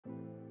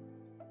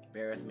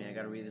Bear with me, I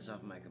gotta read this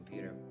off my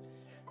computer.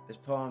 This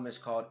poem is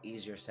called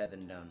Easier Said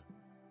Than Done.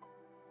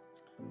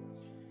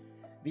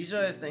 These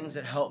are the things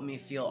that helped me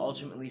feel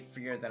ultimately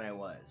freer than I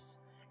was,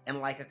 and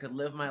like I could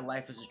live my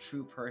life as a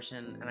true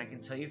person, and I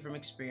can tell you from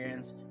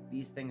experience,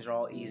 these things are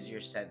all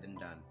easier said than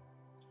done.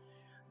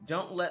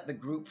 Don't let the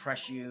group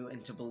pressure you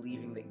into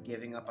believing that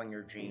giving up on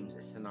your dreams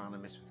is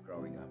synonymous with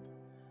growing up.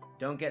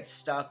 Don't get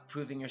stuck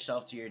proving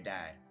yourself to your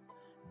dad.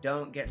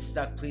 Don't get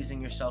stuck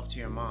pleasing yourself to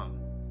your mom.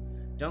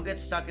 Don't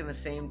get stuck in the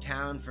same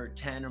town for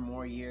 10 or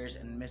more years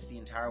and miss the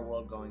entire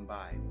world going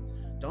by.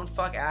 Don't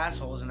fuck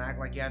assholes and act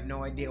like you have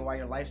no idea why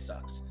your life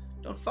sucks.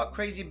 Don't fuck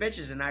crazy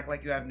bitches and act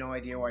like you have no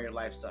idea why your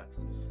life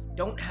sucks.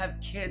 Don't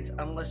have kids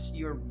unless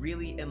you're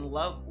really in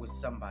love with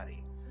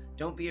somebody.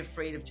 Don't be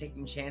afraid of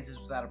taking chances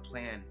without a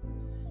plan.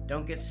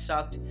 Don't get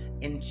sucked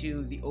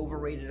into the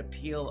overrated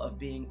appeal of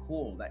being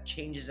cool that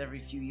changes every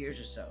few years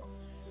or so.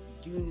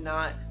 Do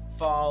not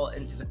fall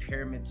into the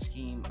pyramid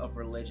scheme of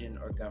religion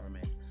or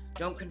government.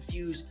 Don't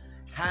confuse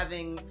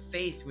having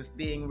faith with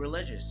being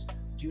religious.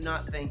 Do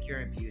not thank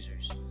your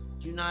abusers.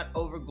 Do not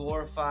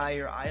overglorify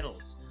your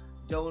idols.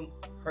 Don't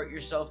hurt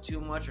yourself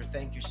too much or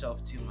thank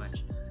yourself too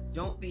much.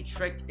 Don't be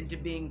tricked into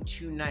being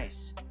too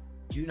nice.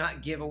 Do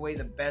not give away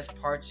the best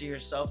parts of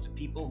yourself to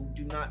people who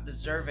do not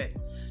deserve it.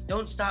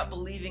 Don't stop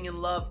believing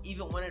in love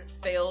even when it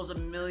fails a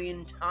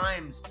million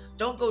times.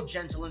 Don't go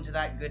gentle into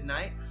that good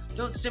night.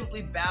 Don't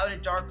simply bow to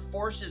dark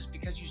forces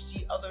because you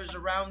see others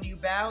around you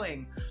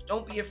bowing.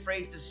 Don't be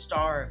afraid to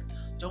starve.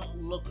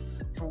 Don't look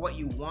for what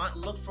you want.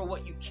 Look for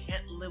what you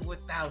can't live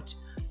without.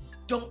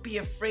 Don't be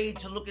afraid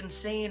to look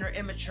insane or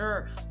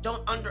immature.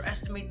 Don't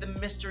underestimate the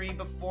mystery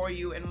before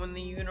you, and when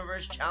the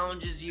universe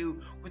challenges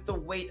you with the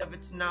weight of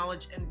its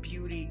knowledge and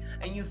beauty,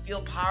 and you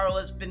feel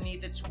powerless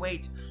beneath its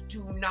weight,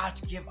 do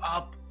not give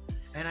up.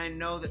 And I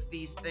know that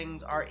these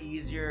things are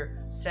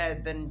easier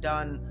said than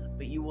done,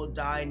 but you will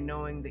die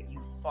knowing that you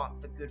fought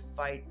the good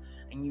fight,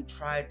 and you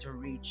tried to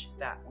reach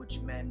that which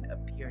men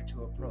appear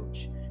to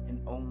approach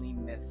in only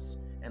myths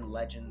and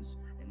legends